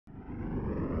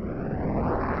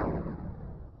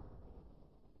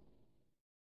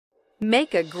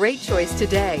Make a great choice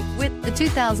today with the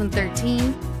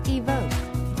 2013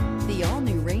 Evoque. The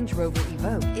all-new Range Rover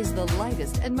Evoque is the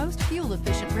lightest and most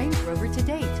fuel-efficient Range Rover to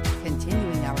date,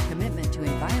 continuing our commitment to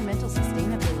environmental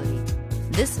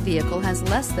sustainability. This vehicle has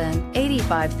less than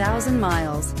 85,000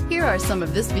 miles. Here are some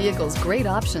of this vehicle's great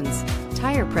options: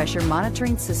 tire pressure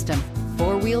monitoring system,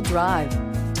 four-wheel drive,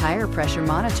 tire pressure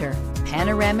monitor,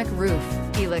 panoramic roof,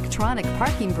 electronic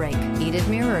parking brake, heated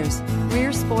mirrors,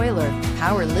 rear spoiler,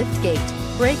 power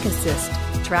liftgate, brake assist,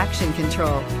 traction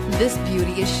control. This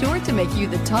beauty is sure to make you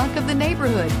the talk of the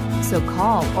neighborhood. So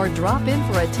call or drop in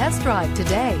for a test drive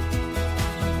today.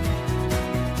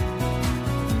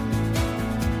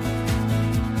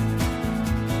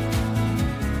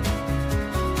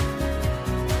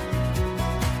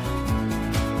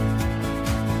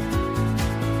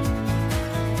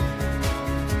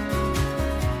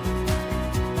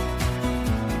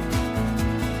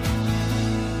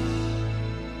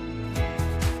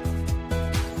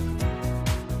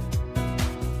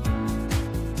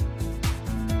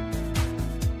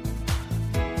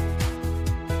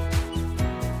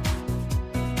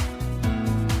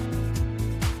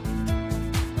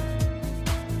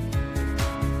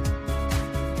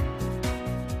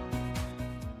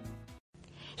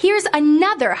 Here's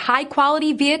another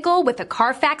high-quality vehicle with a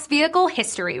Carfax Vehicle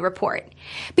History Report.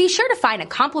 Be sure to find a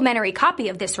complimentary copy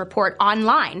of this report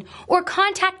online or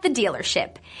contact the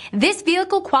dealership. This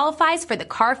vehicle qualifies for the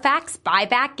Carfax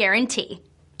Buyback Guarantee.